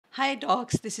Hi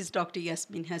docs, this is Dr.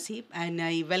 Yasmeen Haseeb and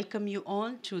I welcome you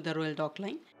all to the Royal Doc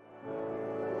Line.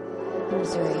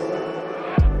 Missouri.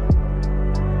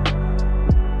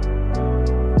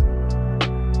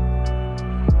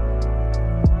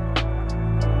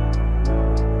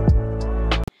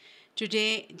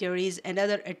 Today there is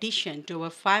another addition to our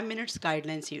 5 minutes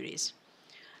guideline series.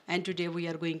 And today we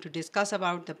are going to discuss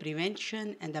about the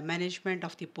prevention and the management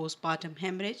of the postpartum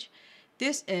hemorrhage.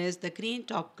 This is the Green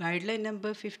Top Guideline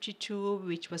number 52,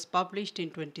 which was published in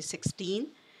 2016.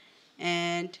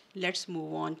 And let's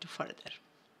move on to further.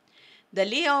 The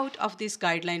layout of this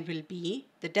guideline will be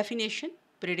the definition,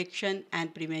 prediction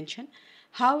and prevention,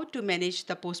 how to manage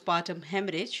the postpartum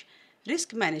hemorrhage,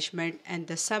 risk management and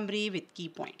the summary with key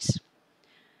points.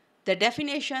 The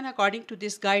definition according to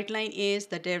this guideline is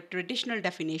the traditional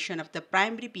definition of the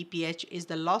primary PPH is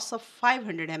the loss of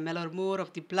 500 ml or more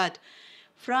of the blood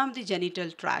from the genital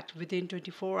tract within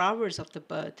 24 hours of the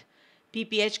birth.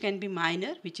 PPH can be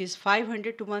minor, which is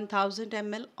 500 to 1000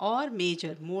 ml, or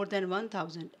major, more than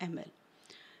 1000 ml.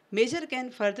 Major can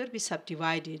further be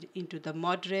subdivided into the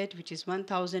moderate, which is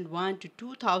 1001 to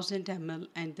 2000 ml,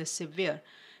 and the severe,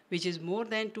 which is more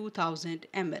than 2000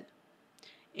 ml.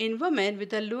 In women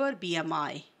with a lower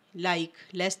BMI, like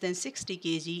less than 60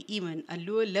 kg, even a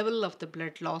lower level of the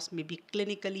blood loss may be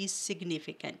clinically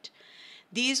significant.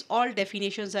 These all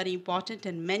definitions are important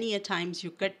and many a times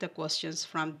you get the questions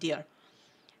from there.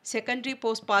 Secondary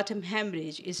postpartum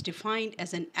hemorrhage is defined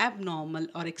as an abnormal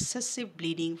or excessive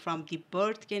bleeding from the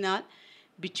birth canal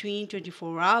between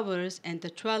 24 hours and the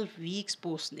 12 weeks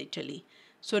postnatally.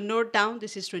 So note down,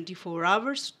 this is 24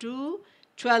 hours to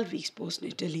 12 weeks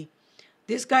postnatally.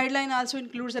 This guideline also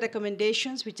includes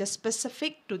recommendations which are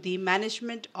specific to the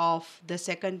management of the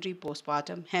secondary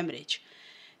postpartum hemorrhage.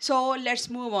 So let's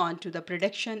move on to the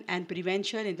prediction and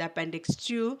prevention. In the appendix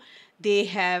 2, they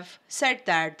have said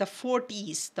that the 4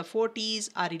 T's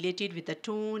are related with the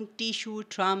tone, tissue,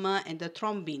 trauma, and the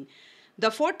thrombin. The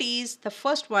 4 T's, the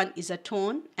first one is a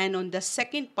tone, and on the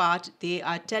second part, they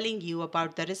are telling you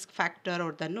about the risk factor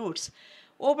or the notes: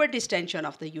 overdistension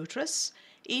of the uterus,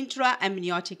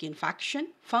 intra-amniotic infection,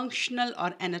 functional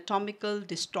or anatomical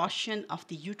distortion of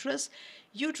the uterus,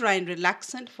 uterine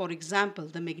relaxant, for example,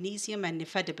 the magnesium and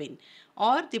nifedipine,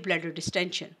 or the bladder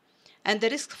distension. And the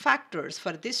risk factors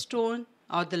for this tone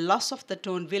or the loss of the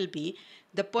tone will be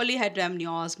the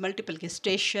polyhydramnios, multiple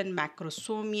gestation,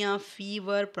 macrosomia,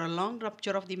 fever, prolonged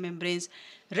rupture of the membranes,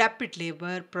 rapid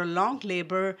labor, prolonged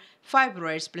labor,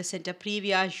 fibroids, placenta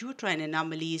previa, uterine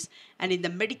anomalies, and in the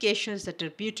medications that are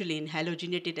butylene,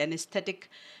 halogenated anesthetic,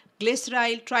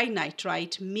 glyceryl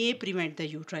trinitrite may prevent the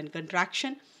uterine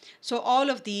contraction. So all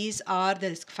of these are the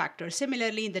risk factors.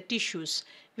 Similarly, in the tissues,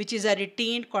 which is a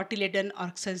retained cotyledon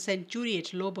or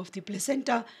centuriate lobe of the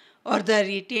placenta, or the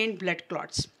retained blood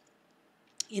clots.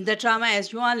 In the trauma,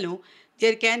 as you all know,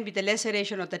 there can be the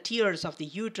laceration of the tears of the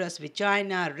uterus,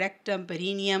 vagina, rectum,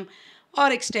 perineum,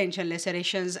 or extension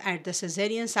lacerations at the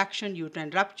cesarean section, uterine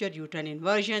rupture, uterine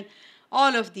inversion.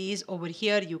 All of these over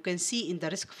here you can see in the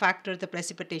risk factor, the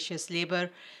precipitatious labor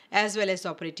as well as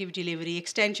operative delivery.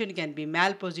 Extension can be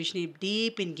malpositioning,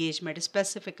 deep engagement,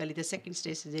 specifically the second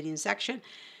stage cesarean section.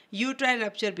 Uterine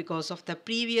rupture because of the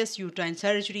previous uterine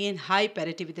surgery, and high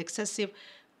parity with excessive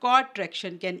cord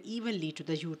traction can even lead to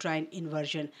the uterine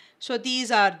inversion. So these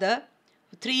are the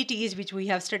 3 T's which we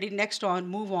have studied. Next on,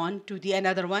 move on to the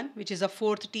another one, which is a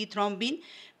 4th T, thrombin.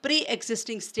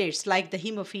 Pre-existing states like the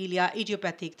hemophilia,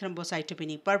 idiopathic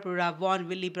thrombocytopenic purpura, von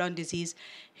Willebrand disease,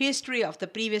 history of the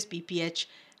previous PPH,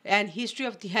 and history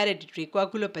of the hereditary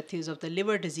coagulopathies of the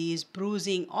liver disease,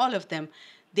 bruising, all of them,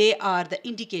 they are the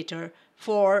indicator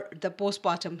for the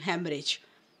postpartum hemorrhage.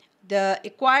 The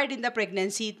acquired in the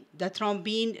pregnancy, the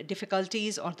thrombin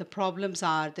difficulties or the problems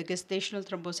are the gestational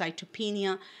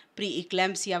thrombocytopenia,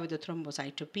 preeclampsia with the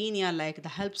thrombocytopenia like the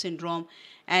HELP syndrome,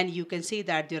 and you can see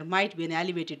that there might be an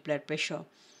elevated blood pressure.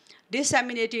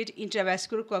 Disseminated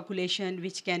intravascular coagulation,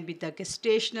 which can be the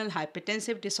gestational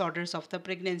hypertensive disorders of the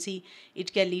pregnancy.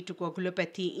 It can lead to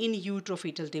coagulopathy in utero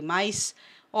fetal demise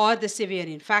or the severe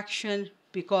infection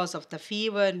because of the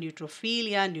fever,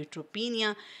 neutrophilia,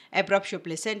 neutropenia, abruptio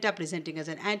placenta presenting as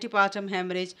an antepartum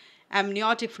hemorrhage,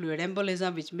 amniotic fluid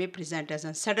embolism, which may present as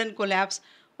a sudden collapse,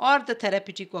 or the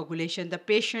therapeutic coagulation, the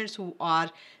patients who are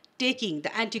taking the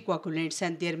anticoagulants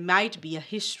and there might be a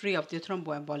history of the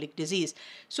thromboembolic disease.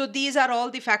 So these are all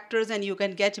the factors, and you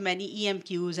can get many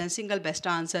EMQs and single best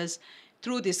answers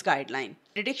through this guideline.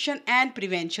 Prediction and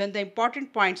prevention, the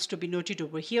important points to be noted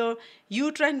over here: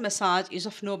 uterine massage is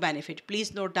of no benefit.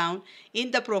 Please note down in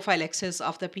the prophylaxis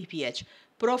of the PPH.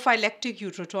 prophylactic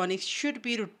uterotonics should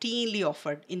be routinely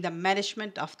offered in the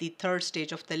management of the third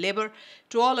stage of the labor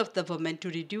to all of the women to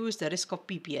reduce the risk of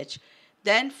PPH.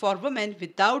 Then, for women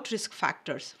without risk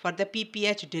factors for the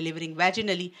PPH delivering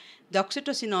vaginally, the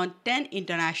oxytocin 10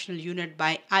 international unit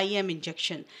by IM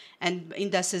injection. And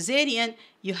in the cesarean,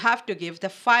 you have to give the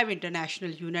 5 international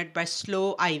unit by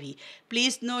slow IV.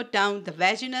 Please note down the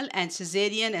vaginal and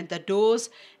cesarean and the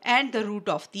dose and the route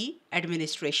of the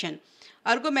administration.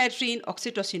 Ergometrine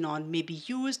oxytocin may be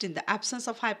used in the absence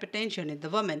of hypertension in the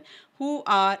women who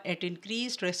are at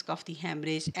increased risk of the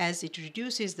hemorrhage, as it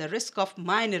reduces the risk of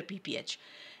minor PPH.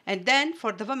 And then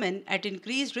for the women at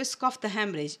increased risk of the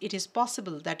hemorrhage, it is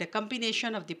possible that a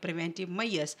combination of the preventive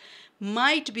measures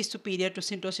might be superior to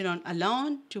syntocinon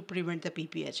alone to prevent the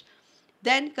PPH.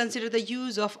 Then consider the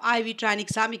use of IV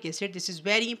tranexamic acid. This is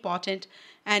very important,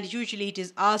 and usually it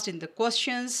is asked in the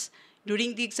questions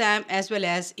during the exam as well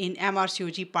as in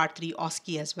MRCOG Part 3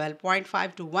 OSCE as well.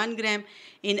 0.5 to 1 gram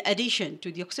in addition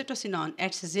to the oxytocin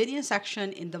at cesarean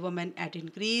section in the woman at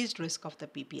increased risk of the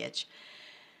PPH.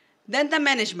 Then the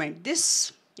management.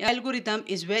 This algorithm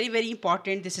is very, very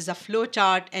important. This is a flow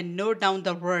chart, and note down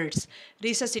the words.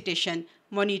 Resuscitation,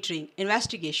 monitoring,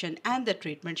 investigation, and the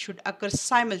treatment should occur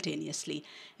simultaneously.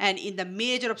 And in the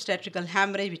major obstetrical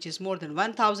hemorrhage, which is more than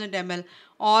 1000 ml,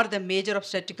 or the major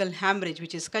obstetrical hemorrhage,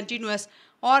 which is continuous,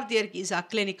 or there is a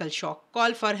clinical shock,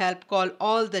 call for help, call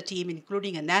all the team,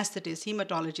 including anesthetist,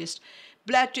 hematologist,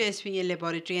 blood transfusion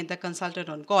laboratory, and the consultant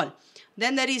on call.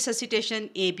 Then the resuscitation,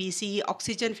 ABC,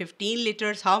 oxygen 15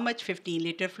 liters. How much? 15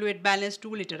 liter fluid balance, 2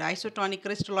 liter isotonic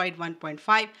crystalloid,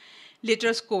 1.5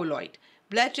 liters colloid.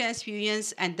 Blood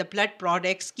transfusions and the blood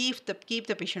products keep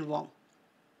the patient warm.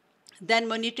 Then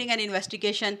monitoring and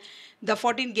investigation, the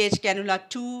 14 gauge cannula,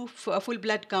 2 full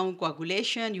blood count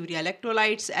coagulation, urea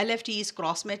electrolytes, LFTs,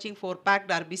 cross matching for packed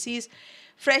RBCs,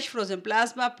 fresh frozen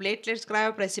plasma, platelets,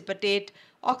 cryoprecipitate,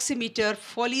 oximeter,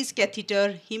 Foley's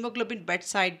catheter, hemoglobin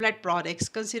bedside, blood products.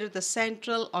 Consider the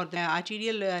central or the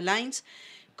arterial lines.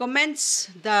 Commence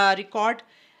the record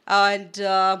and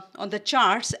on the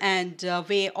charts and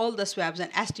weigh all the swabs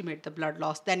and estimate the blood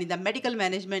loss. Then in the medical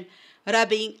management,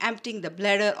 rubbing, emptying the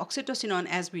bladder, oxytocin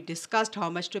as we discussed, how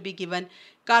much to be given,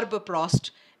 carboprost,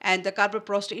 and the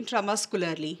carboprost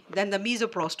intramuscularly. Then the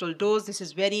mesoprostol dose, this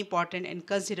is very important, and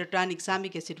consider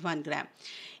tranexamic acid 1 gram.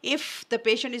 If the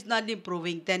patient is not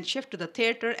improving, then shift to the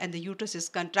theater and the uterus is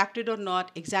contracted or not,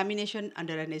 examination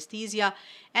under anesthesia,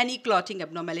 any clotting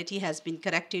abnormality has been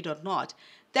corrected or not.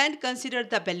 Then consider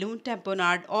the balloon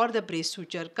tamponade or the brace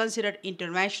suture. Consider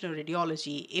interventional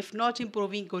radiology. If not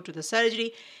improving, go to the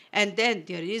surgery. And then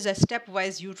there is a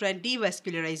stepwise uterine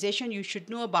devascularization. You should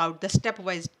know about the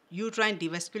stepwise uterine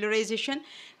devascularization.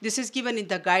 This is given in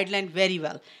the guideline very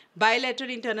well. Bilateral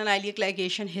internal iliac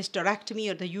ligation,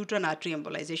 hysterectomy, or the uterine artery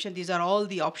embolization. These are all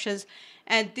the options.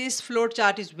 And this flow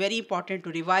chart is very important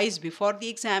to revise before the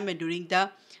exam and during the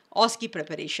OSCE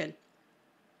preparation.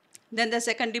 Then the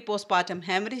secondary postpartum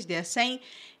hemorrhage, they are saying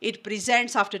it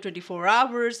presents after 24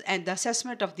 hours, and the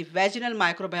assessment of the vaginal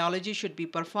microbiology should be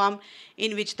performed,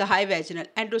 in which the high vaginal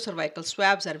endocervical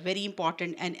swabs are very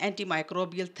important, and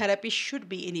antimicrobial therapy should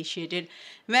be initiated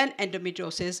when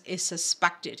endometriosis is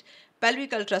suspected.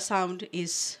 Pelvic ultrasound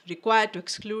is required to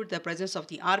exclude the presence of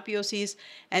the RPOCs,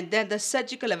 and then the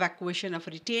surgical evacuation of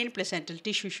retained placental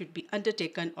tissue should be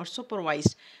undertaken or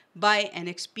supervised by an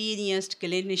experienced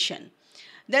clinician.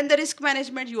 Then the risk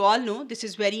management, you all know, this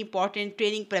is very important.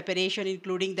 Training preparation,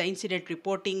 including the incident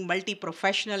reporting,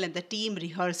 multi-professional and the team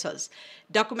rehearsals,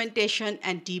 documentation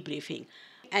and debriefing.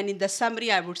 And in the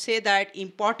summary, I would say that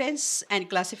importance and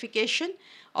classification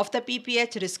of the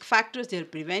PPH risk factors, their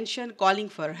prevention, calling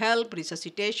for help,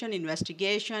 resuscitation,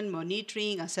 investigation,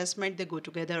 monitoring, assessment, they go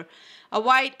together.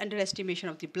 Avoid underestimation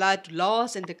of the blood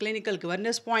loss and the clinical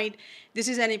governance point. This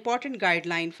is an important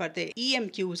guideline for the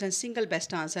EMQs and single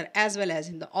best answer as well as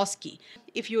in the OSCE.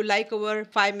 If you like our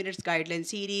 5 minutes guideline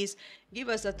series, give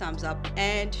us a thumbs up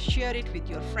and share it with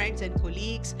your friends and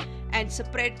colleagues and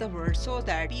spread the word so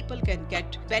that people can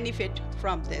get benefit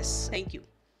from this. Thank you.